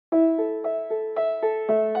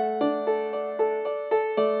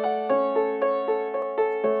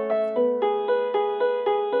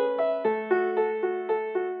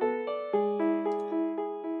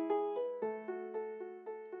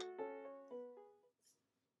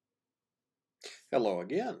Hello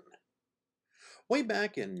again. Way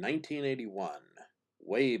back in 1981,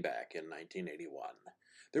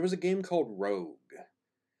 there was a game called Rogue.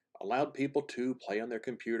 Allowed people to play on their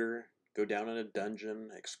computer, go down in a dungeon,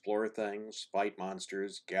 explore things, fight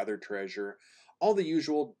monsters, gather treasure, all the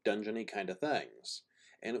usual dungeony kind of things.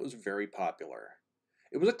 And it was very popular.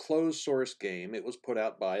 It was a closed source game. It was put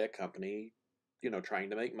out by a company, trying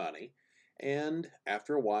to make money. And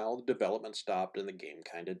after a while, the development stopped and the game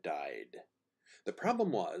kind of died. The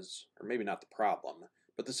problem was, or maybe not the problem,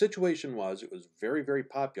 but the situation was it was very, very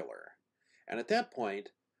popular. And at that point,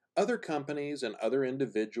 other companies and other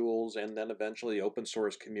individuals, and then eventually the open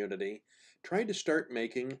source community, tried to start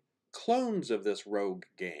making clones of this rogue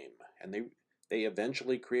game. And they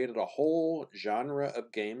eventually created a whole genre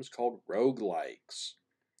of games called roguelikes.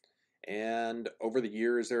 And over the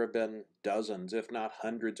years, there have been dozens, if not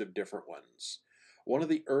hundreds, of different ones. One of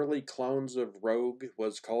the early clones of Rogue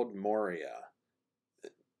was called Moria.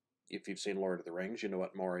 If you've seen Lord of the Rings, you know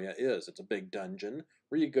what Moria is. It's a big dungeon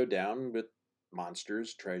where you go down with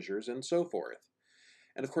monsters, treasures, and so forth.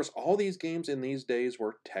 And of course, all these games in these days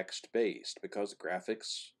were text-based because the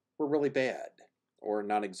graphics were really bad or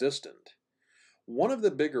non-existent. One of the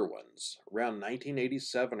bigger ones, around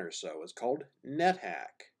 1987 or so, is called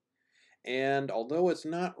NetHack. And although it's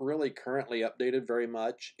not really currently updated very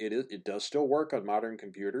much, it does still work on modern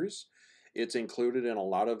computers. It's included in a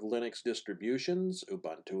lot of Linux distributions.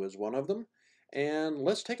 Ubuntu is one of them. And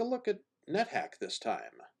let's take a look at NetHack this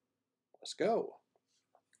time. Let's go.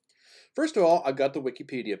 First of all, I've got the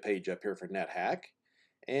Wikipedia page up here for NetHack.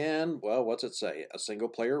 And, well, what's it say? A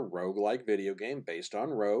single-player roguelike video game based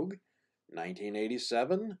on Rogue,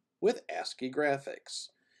 1987, with ASCII graphics.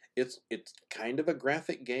 It's kind of a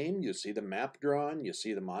graphic game. You see the map drawn, you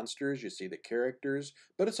see the monsters, you see the characters,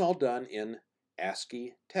 but it's all done in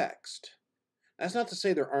ASCII text. That's not to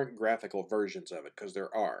say there aren't graphical versions of it, because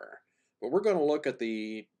there are. But we're going to look at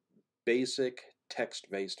the basic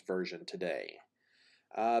text-based version today.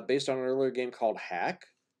 Based on an earlier game called Hack,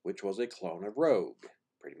 which was a clone of Rogue.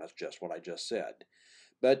 Pretty much just what I just said.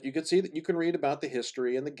 But you can see that you can read about the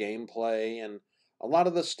history and the gameplay and a lot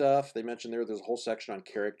of the stuff. They mentioned there's a whole section on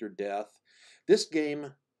character death. This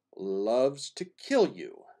game loves to kill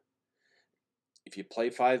you. If you play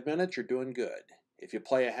 5 minutes, you're doing good. If you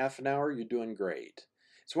play a half an hour, you're doing great.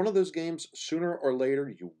 It's one of those games, sooner or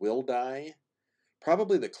later, you will die.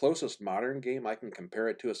 Probably the closest modern game I can compare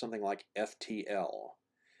it to is something like FTL.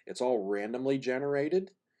 It's all randomly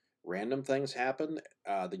generated. Random things happen.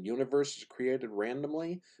 The universe is created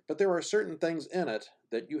randomly, but there are certain things in it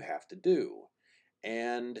that you have to do.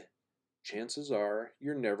 And chances are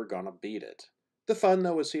you're never going to beat it. The fun,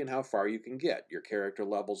 though, is seeing how far you can get. Your character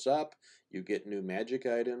levels up, you get new magic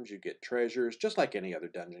items, you get treasures, just like any other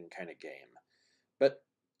dungeon kind of game. But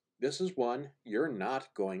this is one, you're not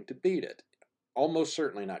going to beat it. Almost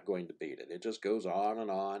certainly not going to beat it. It just goes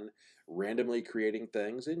on, randomly creating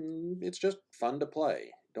things, and it's just fun to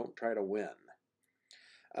play. Don't try to win.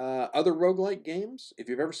 Other roguelike games, if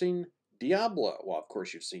you've ever seen Diablo, well, of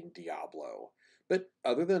course you've seen Diablo. But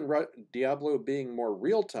other than Diablo being more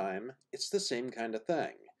real-time, it's the same kind of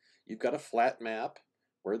thing. You've got a flat map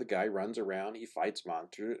where the guy runs around, he fights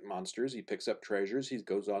monsters, he picks up treasures, he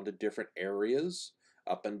goes on to different areas,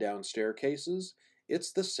 up and down staircases.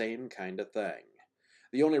 It's the same kind of thing.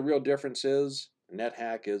 The only real difference is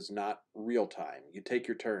NetHack is not real-time. You take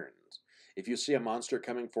your turns. If you see a monster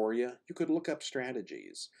coming for you, you could look up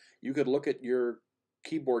strategies. You could look at your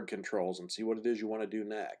keyboard controls and see what it is you want to do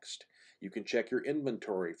next. You can check your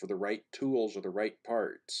inventory for the right tools or the right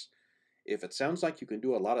parts. If it sounds like you can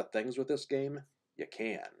do a lot of things with this game, you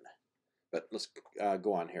can. But let's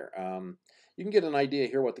go on here. You can get an idea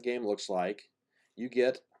here what the game looks like. You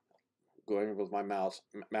get, going with my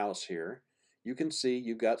mouse here, you can see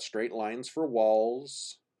you've got straight lines for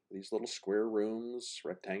walls, these little square rooms,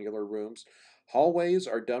 rectangular rooms. Hallways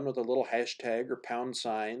are done with a little hashtag or pound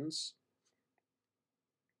signs.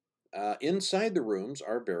 Inside the rooms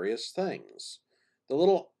are various things. The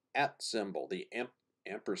little @ symbol, the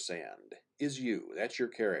ampersand, is you. That's your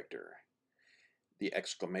character. The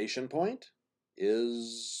exclamation point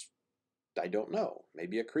is, I don't know,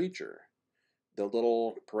 maybe a creature. The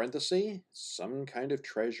little parenthesis, some kind of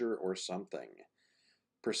treasure or something.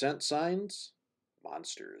 Percent signs,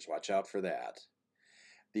 monsters. Watch out for that.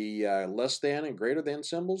 The less than and greater than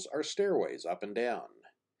symbols are stairways up and down,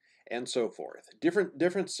 and so forth.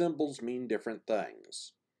 Different symbols mean different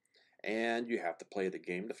things. And you have to play the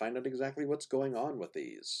game to find out exactly what's going on with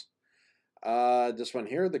these. This one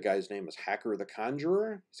here, the guy's name is Hacker the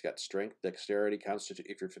Conjurer. He's got strength, dexterity, constitution.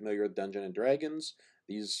 If you're familiar with Dungeons and Dragons,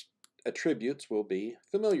 these attributes will be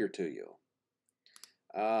familiar to you.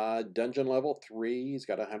 Dungeon level 3. He's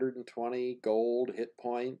got 120 gold, hit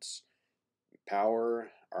points, power,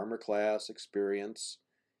 armor class, experience,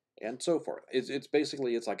 and so forth. It's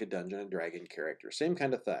basically, it's like a Dungeon and Dragon character. Same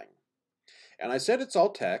kind of thing. And I said it's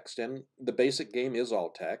all text, and the basic game is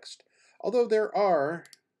all text, although there are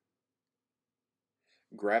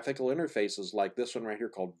graphical interfaces like this one right here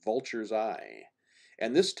called Vulture's Eye.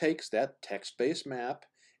 And this takes that text-based map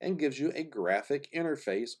and gives you a graphic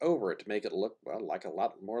interface over it to make it look, well, like a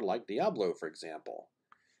lot more like Diablo, for example.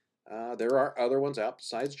 There are other ones out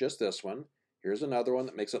besides just this one. Here's another one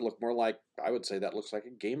that makes it look more like, I would say that looks like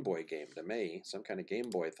a Game Boy game to me, some kind of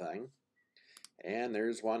Game Boy thing. And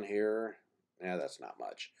there's one here. Yeah, that's not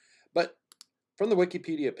much. But from the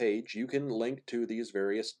Wikipedia page, you can link to these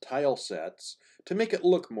various tile sets to make it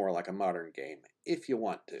look more like a modern game, if you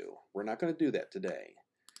want to. We're not going to do that today.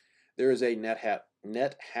 There is a NetHack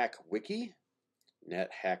Wiki,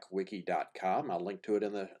 nethack-wiki.com. I'll link to it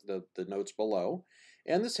in the notes below.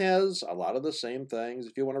 And this has a lot of the same things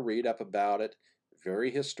if you want to read up about it. Very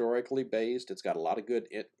historically based. It's got a lot of good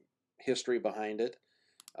history behind it.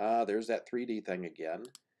 There's that 3D thing again.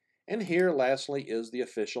 And here, lastly, is the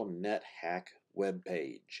official NetHack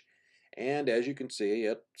webpage. And as you can see,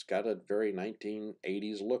 it's got a very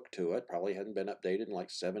 1980s look to it. Probably hadn't been updated in like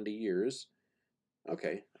 70 years.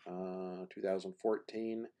 Okay,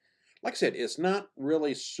 2014. Like I said, it's not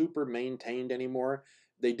really super maintained anymore.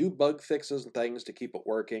 They do bug fixes and things to keep it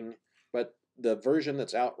working, but the version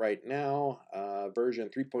that's out right now,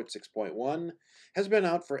 version 3.6.1, has been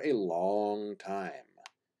out for a long time.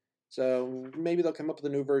 So maybe they'll come up with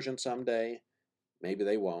a new version someday. Maybe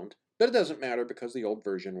they won't. But it doesn't matter because the old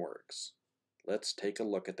version works. Let's take a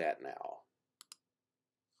look at that now.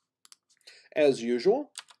 As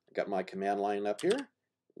usual, I got my command line up here.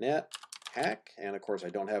 NetHack, and of course I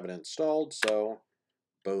don't have it installed, so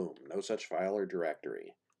boom, no such file or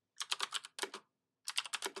directory.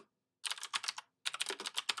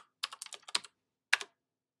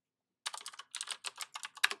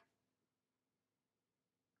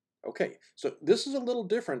 Okay, so this is a little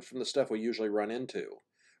different from the stuff we usually run into.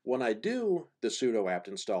 When I do the sudo apt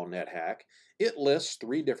install nethack, it lists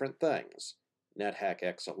 3 different things: nethack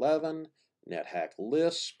x11, nethack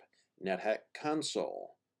lisp,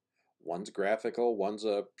 nethack-console. One's graphical, one's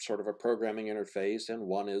a sort of a programming interface, and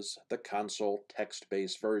one is the console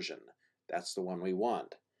text-based version. That's the one we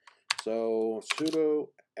want. So sudo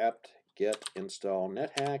apt get install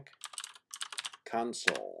nethack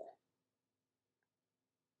console.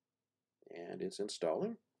 And it's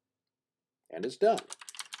installing. And it's done.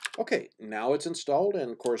 Okay, now it's installed,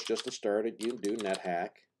 and of course, just to start it, you do nethack.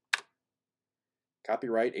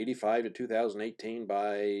 Copyright 85 to 2018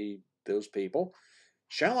 by those people.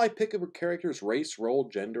 Shall I pick a character's race, role,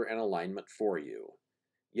 gender, and alignment for you?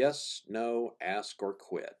 Yes, no, ask, or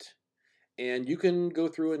quit. And you can go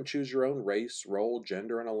through and choose your own race, role,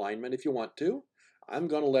 gender, and alignment if you want to. I'm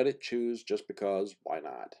going to let it choose just because, why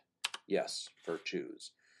not? Yes, for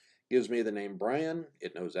choose. Gives me the name Brian.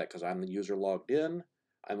 It knows that because I'm the user logged in.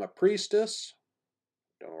 I'm a priestess.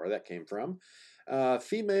 Don't know where that came from.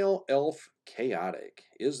 Female elf chaotic.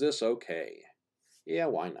 Is this okay? Yeah,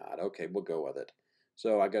 why not? Okay, we'll go with it.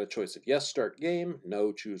 So I got a choice of yes, start game.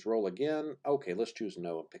 No, choose role again. Okay, let's choose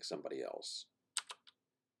no and pick somebody else.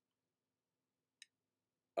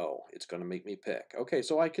 Oh, it's going to make me pick. Okay,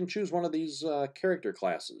 so I can choose one of these character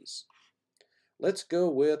classes. Let's go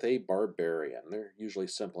with a barbarian. They're usually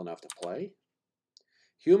simple enough to play.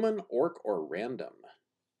 Human, orc, or random?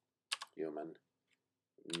 Human.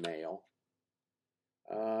 Male.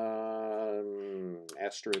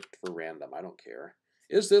 Asterisk for random. I don't care.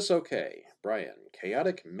 Is this okay? Brian.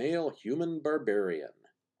 Chaotic, male, human, barbarian.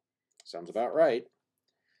 Sounds about right.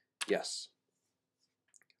 Yes.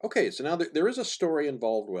 Okay, so now there is a story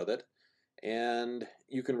involved with it, and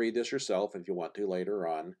you can read this yourself if you want to later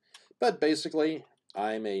on. But basically,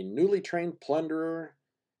 I'm a newly trained plunderer.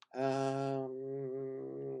 For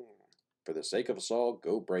the sake of us all,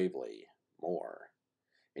 go bravely. More.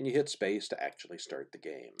 And you hit space to actually start the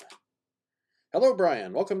game. Hello,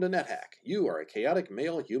 Brian. Welcome to NetHack. You are a chaotic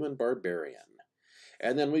male human barbarian.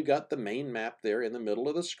 And then we've got the main map there in the middle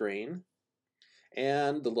of the screen.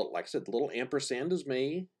 And the little, like I said, the little ampersand is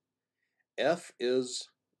me. F is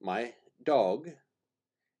my dog.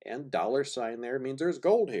 And $sign there means there's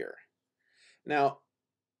gold here. Now,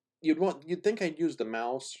 you'd think I'd use the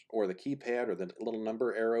mouse or the keypad or the little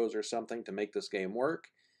number arrows or something to make this game work.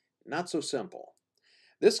 Not so simple.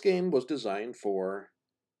 This game was designed for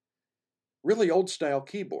really old style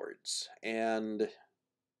keyboards, and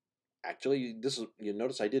actually you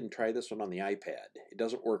notice I didn't try this one on the iPad. It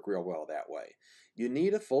doesn't work real well that way. You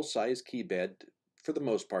need a full-size keypad for the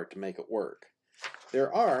most part to make it work.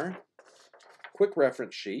 There are quick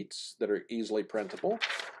reference sheets that are easily printable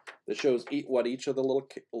that shows what each of the little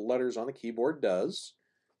letters on the keyboard does.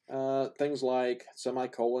 Things like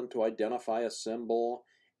semicolon to identify a symbol,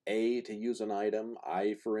 A to use an item,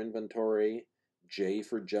 I for inventory, J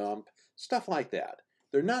for jump, stuff like that.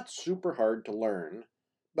 They're not super hard to learn,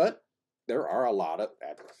 but there are a lot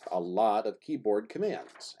of keyboard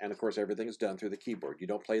commands. And of course, everything's done through the keyboard. You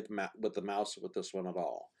don't play with the mouse with this one at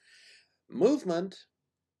all. Movement,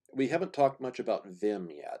 we haven't talked much about Vim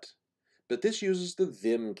yet, but this uses the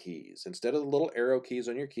Vim keys. Instead of the little arrow keys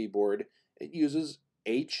on your keyboard, it uses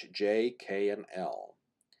H, J, K, and L.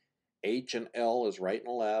 H and L is right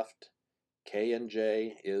and left. K and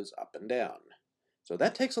J is up and down. So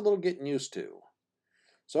that takes a little getting used to.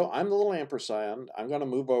 So I'm the little ampersand. I'm going to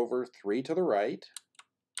move over 3 to the right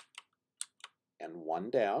and 1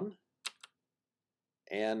 down.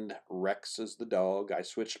 And Rex is the dog. I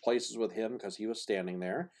switched places with him because he was standing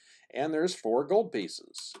there. And there's 4 gold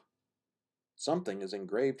pieces. Something is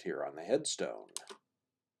engraved here on the headstone.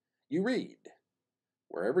 You read,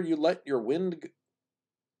 wherever you be,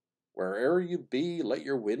 let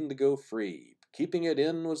your wind go free. Keeping it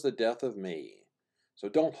in was the death of me. So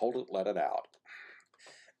don't hold it, let it out.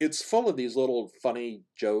 It's full of these little funny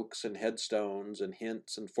jokes and headstones and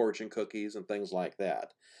hints and fortune cookies and things like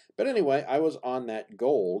that. But anyway, I was on that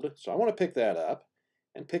gold, so I want to pick that up.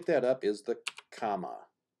 And pick that up is the comma.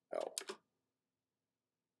 Oh.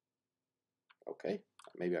 Okay,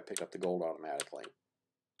 maybe I pick up the gold automatically.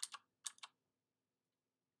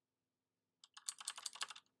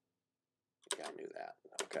 Yeah, I knew that.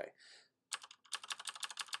 Okay.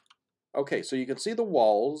 Okay, so you can see the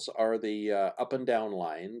walls are the up and down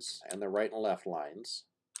lines and the right and left lines.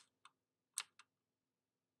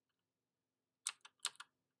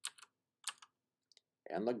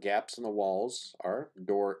 And the gaps in the walls are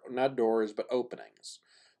not doors, but openings.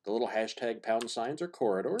 The little hashtag pound signs are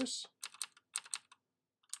corridors,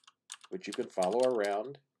 which you can follow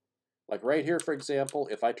around. Like right here, for example,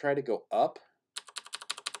 if I try to go up,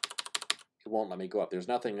 it won't let me go up. There's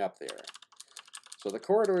nothing up there. So the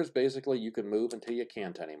corridor is basically you can move until you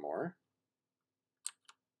can't anymore.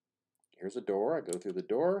 Here's a door. I go through the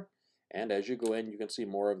door, and as you go in, you can see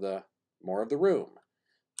more of the room.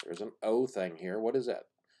 There's an O thing here. What is that?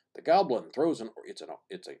 The goblin throws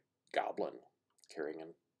it's a goblin carrying a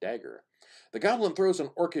dagger. The goblin throws an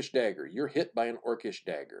orcish dagger. You're hit by an orcish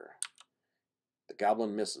dagger. The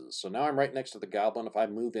goblin misses. So now I'm right next to the goblin. If I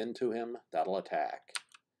move into him, that'll attack.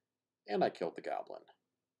 And I killed the goblin.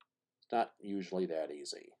 It's not usually that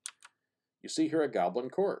easy. You see here a goblin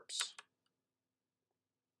corpse.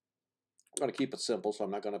 I'm going to keep it simple, so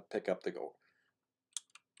I'm not going to pick up the gold.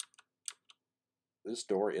 This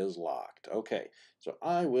door is locked. Okay, so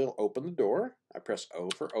I will open the door. I press O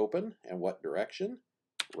for open. And what direction?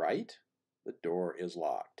 Right. The door is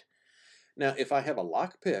locked. Now, if I have a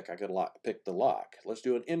lock pick, I can pick the lock. Let's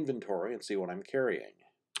do an inventory and see what I'm carrying.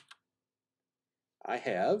 I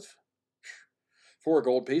have 4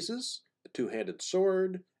 gold pieces, a 2-handed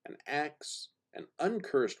sword, an axe, an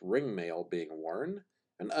uncursed ring mail being worn,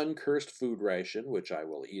 an uncursed food ration, which I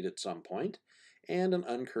will eat at some point, and an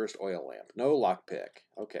uncursed oil lamp. No lockpick.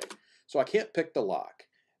 Okay, so I can't pick the lock.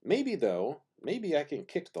 Maybe, though, maybe I can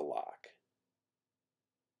kick the lock.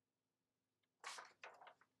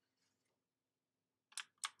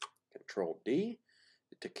 Control D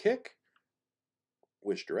to kick.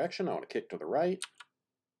 Which direction? I want to kick to the right.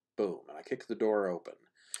 Boom, and I kick the door open.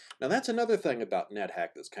 Now that's another thing about NetHack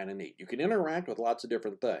that's kind of neat. You can interact with lots of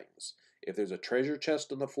different things. If there's a treasure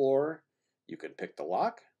chest on the floor, you can pick the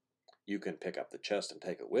lock. You can pick up the chest and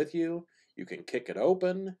take it with you. You can kick it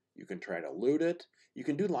open. You can try to loot it. You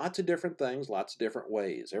can do lots of different things, lots of different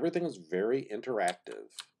ways. Everything is very interactive.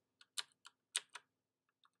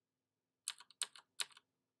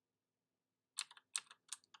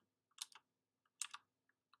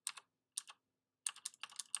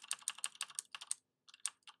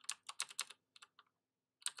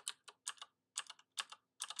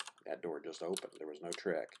 That door just opened. There was no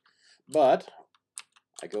trick. But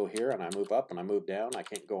I go here and I move up and I move down. I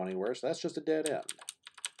can't go anywhere, so that's just a dead end.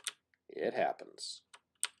 It happens.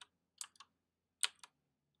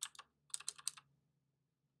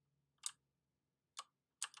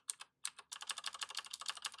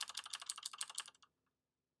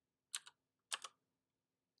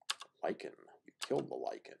 Lichen. You killed the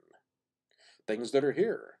lichen. Things that are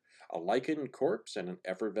here. A lichen corpse and an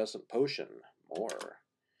effervescent potion. More.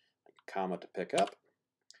 Comma to pick up.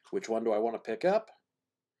 Which one do I want to pick up?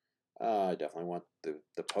 I definitely want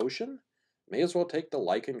the potion. May as well take the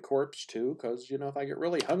lichen corpse too, because, you know, if I get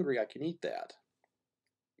really hungry, I can eat that.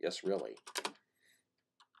 Yes, really.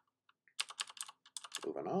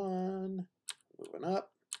 Moving on. Moving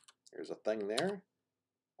up. There's a thing there.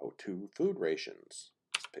 Oh, 2 food rations.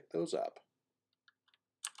 Let's pick those up.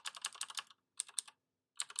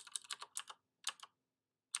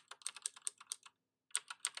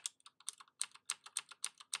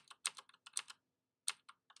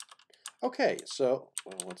 Okay, so,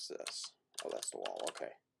 well, what's this? Oh, that's the wall.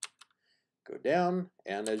 Okay. Go down,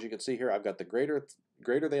 and as you can see here, I've got the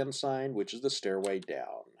greater than sign, which is the stairway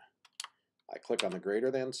down. I click on the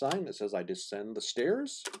greater than sign. It says I descend the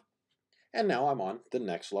stairs, and now I'm on the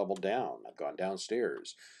next level down. I've gone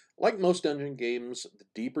downstairs. Like most dungeon games, the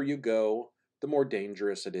deeper you go, the more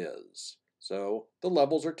dangerous it is. So the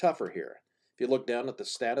levels are tougher here. If you look down at the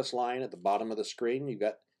status line at the bottom of the screen, you've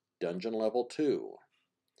got dungeon level 2.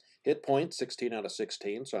 Hit point 16 out of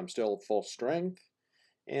 16, so I'm still full strength,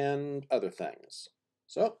 and other things.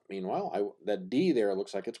 So, meanwhile, that D there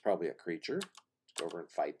looks like it's probably a creature. Let's go over and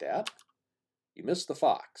fight that. You miss the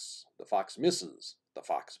fox. The fox misses. The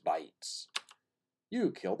fox bites.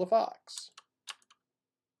 You kill the fox.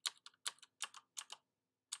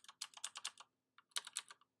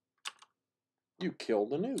 You kill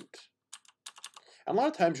the newt. And a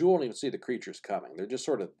lot of times you won't even see the creatures coming. They're just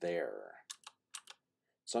sort of there.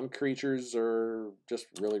 Some creatures are just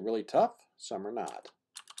really, really tough. Some are not.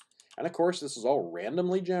 And of course, this is all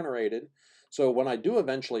randomly generated. So when I do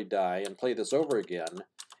eventually die and play this over again,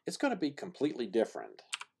 it's going to be completely different.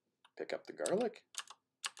 Pick up the garlic.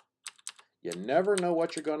 You never know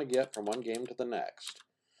what you're going to get from one game to the next.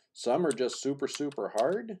 Some are just super, super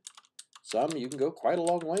hard. Some you can go quite a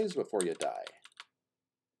long ways before you die.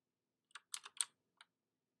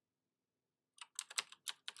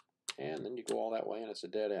 And then you go all that way and it's a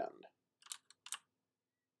dead end.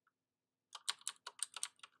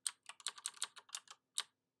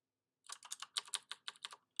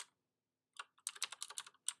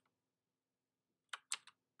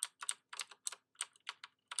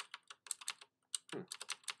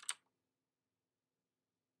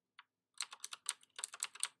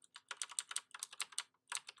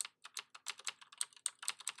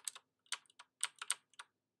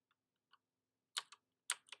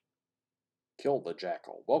 Kill the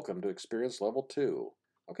jackal. Welcome to experience level 2.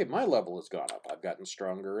 Okay, my level has gone up. I've gotten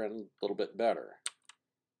stronger and a little bit better.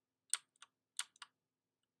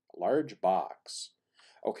 Large box.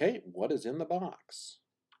 Okay, what is in the box?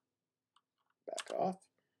 Back off.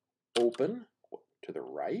 Open to the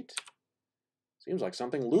right. Seems like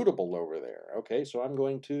something lootable over there. Okay, so I'm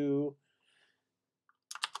going to...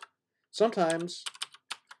 Sometimes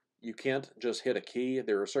you can't just hit a key.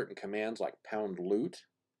 There are certain commands like pound loot.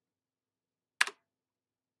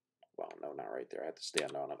 Well, no, not right there. I have to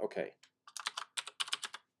stand on it. Okay.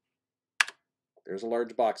 There's a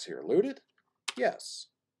large box here. Loot it? Yes.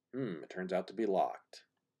 It turns out to be locked.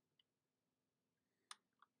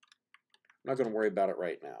 I'm not going to worry about it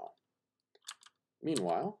right now.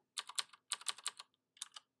 Meanwhile,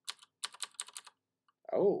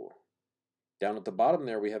 oh, down at the bottom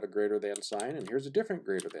there we have a greater than sign, and here's a different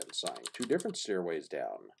greater than sign. 2 different stairways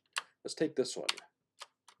down. Let's take this one.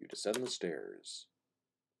 You descend the stairs.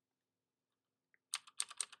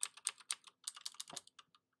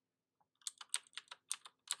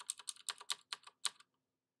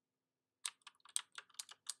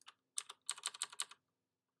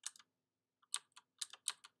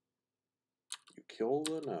 You kill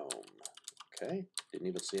the gnome. Okay, didn't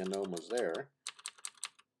even see a gnome was there.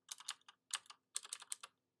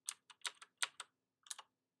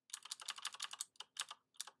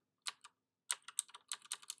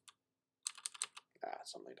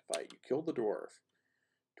 Something to fight. You kill the dwarf.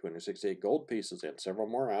 268 gold pieces and several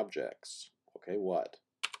more objects. Okay, what?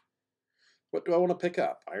 What do I want to pick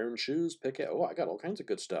up? Iron shoes? Pick it. Oh, I got all kinds of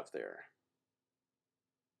good stuff there.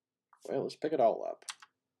 Well, let's pick it all up.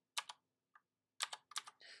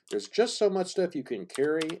 There's just so much stuff you can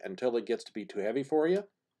carry until it gets to be too heavy for you,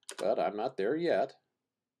 but I'm not there yet.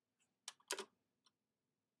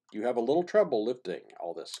 You have a little trouble lifting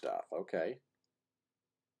all this stuff. Okay.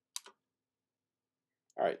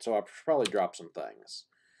 Alright, so I'll probably drop some things.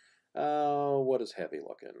 What is heavy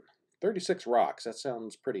looking? 36 rocks. That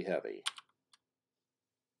sounds pretty heavy.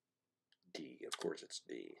 D. Of course it's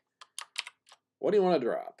D. What do you want to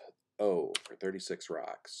drop? O for 36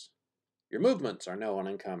 rocks. Your movements are now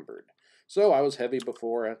unencumbered. So I was heavy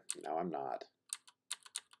before, now I'm not.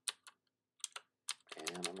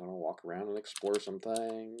 And I'm going to walk around and explore some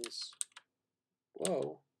things.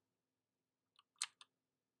 Whoa.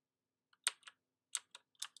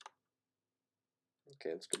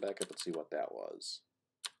 Okay, let's go back up and see what that was.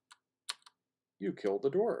 You killed the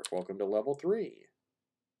dwarf. Welcome to level 3.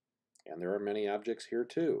 And there are many objects here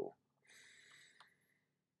too.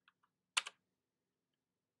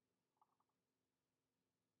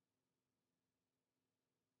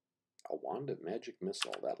 A wand of magic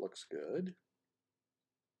missile. That looks good.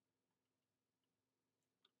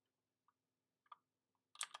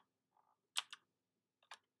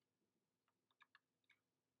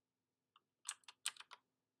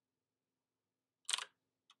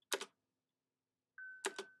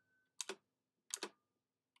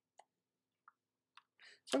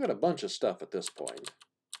 So I've got a bunch of stuff at this point.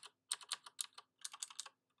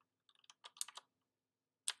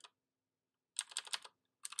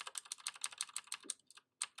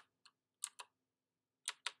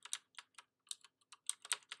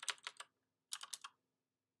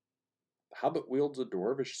 The hobbit wields a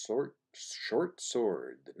dwarvish short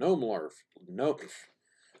sword. The gnome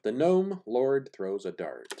lord throws a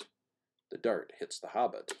dart. The dart hits the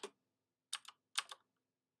hobbit.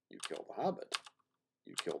 You kill the hobbit.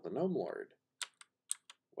 You kill the gnome lord.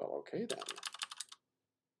 Well, okay then.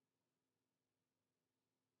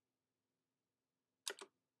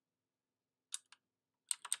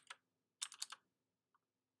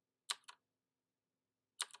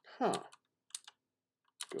 Huh.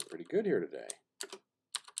 Feel pretty good here today.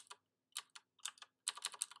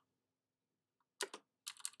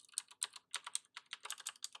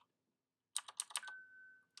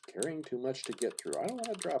 Carrying too much to get through. I don't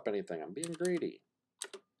want to drop anything. I'm being greedy.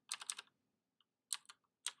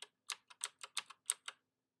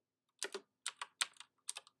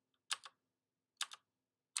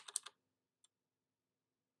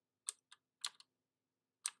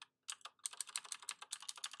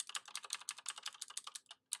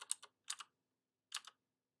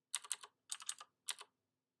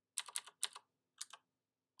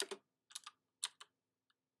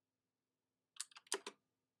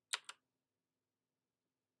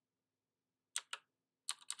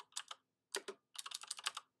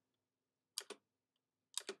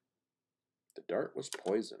 The dart was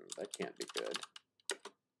poisoned. That can't be good.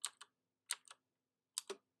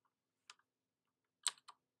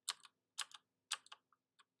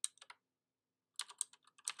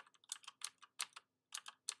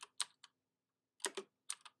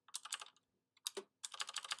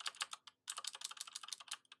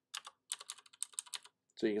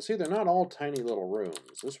 So you can see they're not all tiny little rooms.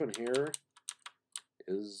 This one here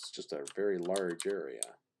is just a very large area.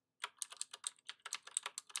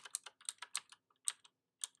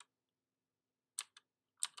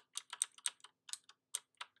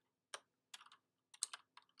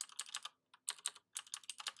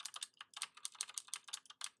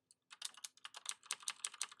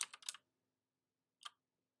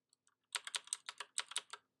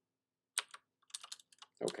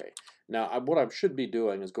 Okay, now what I should be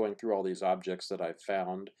doing is going through all these objects that I've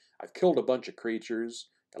found. I've killed a bunch of creatures,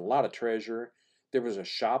 got a lot of treasure. There was a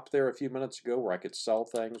shop there a few minutes ago where I could sell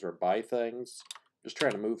things or buy things. Just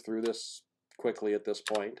trying to move through this quickly at this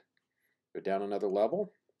point. Go down another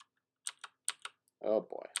level. Oh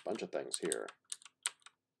boy, a bunch of things here.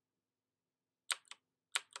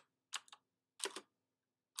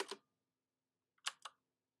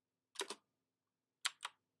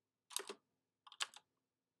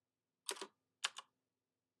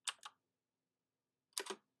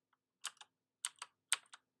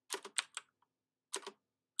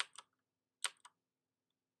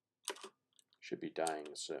 Should be dying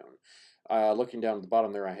soon. Looking down at the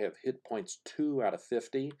bottom there, I have hit points 2 out of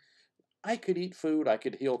 50. I could eat food, I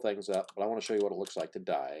could heal things up, but I want to show you what it looks like to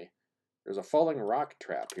die. There's a falling rock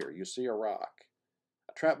trap here. You see a rock.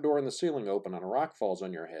 A trapdoor in the ceiling open and a rock falls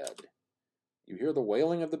on your head. You hear the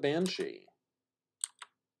wailing of the banshee.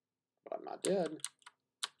 But I'm not dead.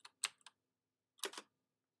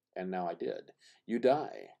 And now I did. You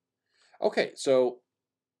die. Okay, so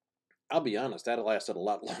I'll be honest, that lasted a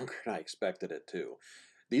lot longer than I expected it to.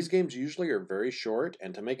 These games usually are very short,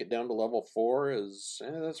 and to make it down to level 4 is,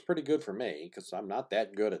 that's pretty good for me, because I'm not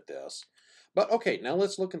that good at this. But okay, now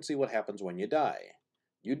let's look and see what happens when you die.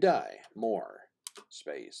 You die. More.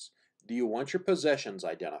 Space. Do you want your possessions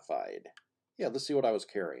identified? Yeah, let's see what I was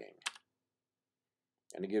carrying.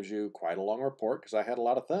 And it gives you quite a long report, because I had a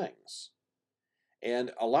lot of things.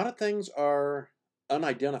 And a lot of things are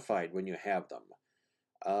unidentified when you have them.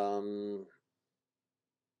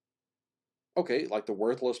 Okay, like the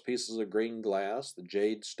worthless pieces of green glass, the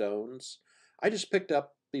jade stones. I just picked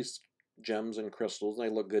up these gems and crystals, and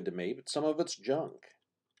they look good to me, but some of it's junk.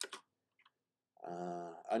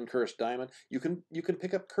 Uncursed diamond. You can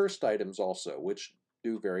pick up cursed items also, which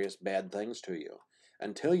do various bad things to you.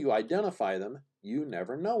 Until you identify them, you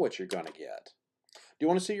never know what you're going to get. Do you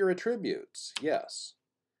want to see your attributes? Yes.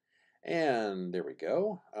 And there we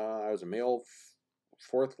go. I was a male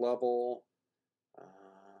 4th level,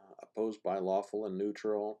 opposed by lawful and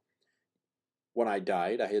neutral. When I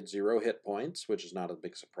died, I had 0 hit points, which is not a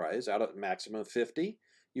big surprise. Out of maximum 50,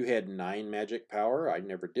 you had 9 magic power. I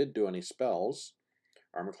never did do any spells.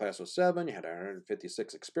 Armor class was 7. You had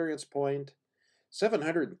 156 experience point.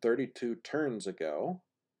 732 turns ago.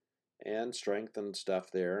 And strength and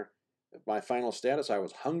stuff there. My final status, I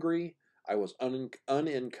was hungry, I was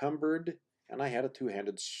unencumbered, and I had a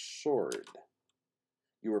 2-handed sword.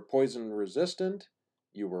 You were poison resistant,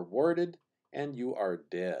 you were warded, and you are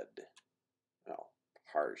dead. Oh,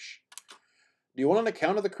 harsh. Do you want an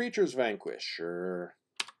account of the creatures vanquished? Sure.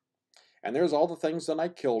 And there's all the things that I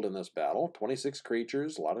killed in this battle. 26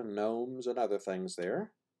 creatures, a lot of gnomes and other things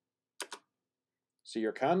there. See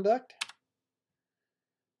your conduct?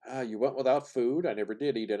 You went without food. I never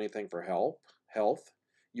did eat anything for health.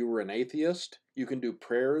 You were an atheist. You can do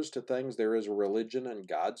prayers to things. There is a religion and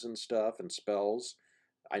gods and stuff and spells.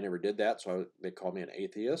 I never did that, so they call me an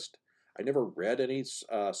atheist. I never read any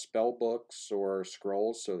spell books or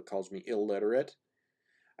scrolls, so it calls me illiterate.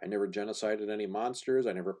 I never genocided any monsters.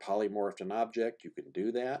 I never polymorphed an object. You can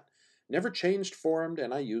do that. Never changed formed,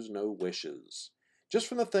 and I use no wishes. Just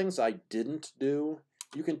from the things I didn't do,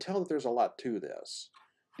 you can tell that there's a lot to this.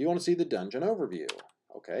 Do you want to see the dungeon overview?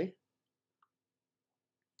 Okay.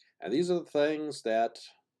 And these are the things that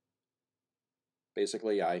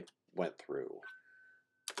basically I went through.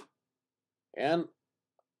 And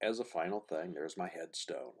as a final thing, there's my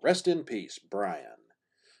headstone. Rest in peace, Brian.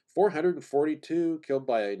 442 killed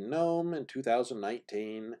by a gnome in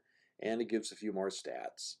 2019, and it gives a few more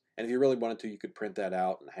stats. And if you really wanted to, you could print that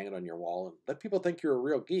out and hang it on your wall and let people think you're a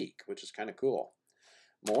real geek, which is kind of cool.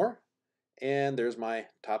 More, and there's my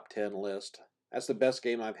top 10 list. That's the best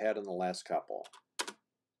game I've had in the last couple.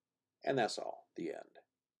 And that's all. The end.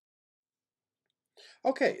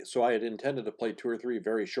 Okay, so I had intended to play 2 or 3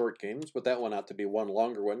 very short games, but that went out to be one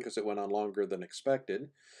longer one because it went on longer than expected.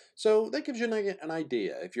 So that gives you an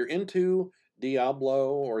idea. If you're into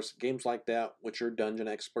Diablo or games like that, which are dungeon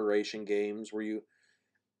exploration games where you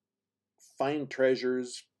find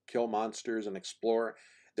treasures, kill monsters, and explore,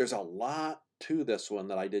 there's a lot to this one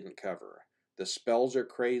that I didn't cover. The spells are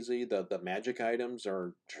crazy. The magic items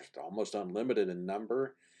are just almost unlimited in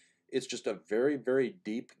number. It's just a very, very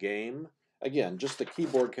deep game. Again, just the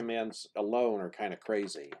keyboard commands alone are kind of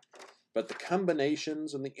crazy. But the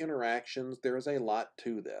combinations and the interactions, there is a lot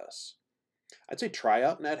to this. I'd say try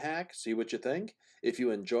out NetHack, see what you think. If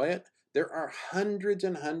you enjoy it, there are hundreds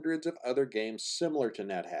and hundreds of other games similar to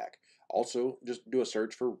NetHack. Also, just do a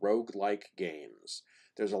search for roguelike games.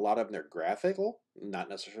 There's a lot of them. They're graphical, not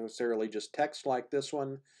necessarily just text like this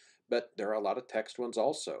one, but there are a lot of text ones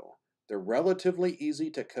also. They're relatively easy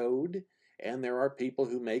to code, and there are people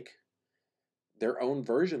who make their own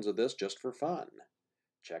versions of this just for fun.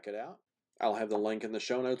 Check it out. I'll have the link in the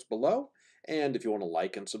show notes below, and if you want to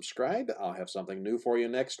like and subscribe, I'll have something new for you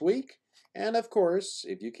next week. And of course,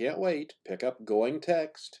 if you can't wait, pick up Going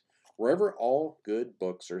Text wherever all good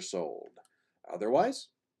books are sold. Otherwise,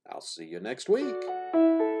 I'll see you next week.